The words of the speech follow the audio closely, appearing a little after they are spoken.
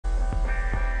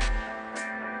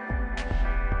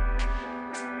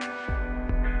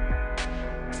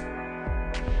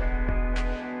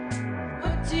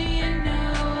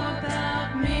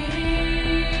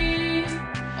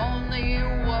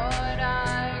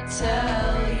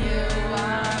tell you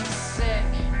I'm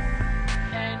sick,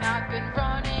 and I've been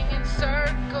running in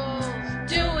circles,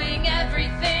 doing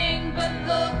everything but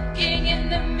looking in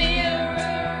the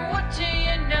mirror. What do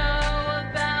you know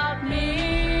about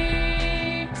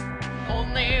me?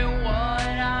 Only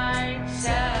what I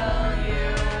tell you.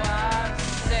 I'm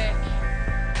sick,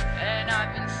 and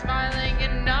I've been smiling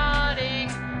and nodding,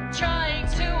 trying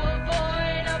to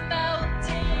avoid a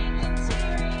melting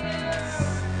interior.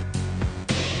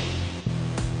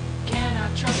 Can I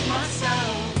trust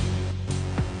myself?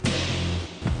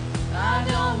 I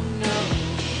don't know.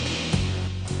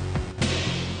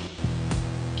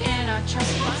 Can I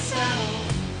trust myself?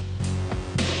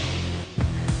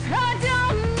 I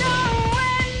don't know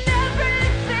when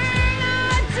everything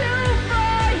I do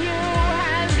for you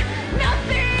has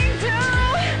nothing to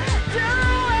do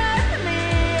with me,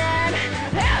 and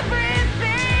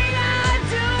everything I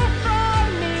do for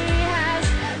me has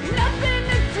nothing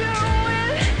to do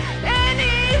with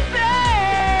anything.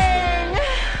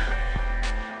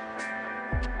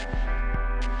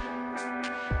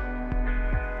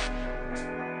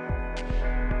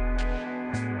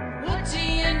 What do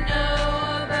you know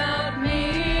about me?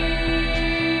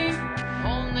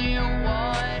 Only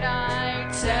what I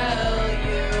tell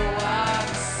you. I'm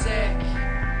sick,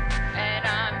 and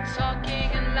I'm talking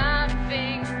and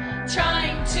laughing,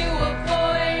 trying to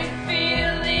avoid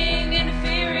feeling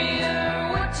inferior.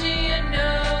 What do you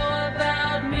know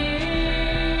about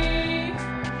me?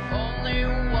 Only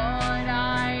what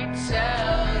I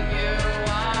tell you.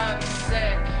 I'm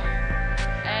sick,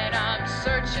 and I'm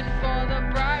searching for the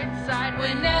bright side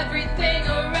when everything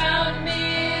around me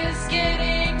is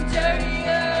getting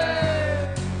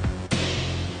dirtier.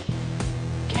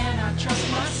 Can I trust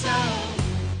myself?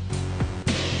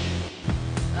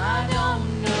 I don't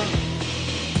know.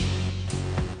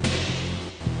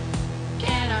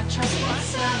 Can I trust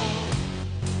myself?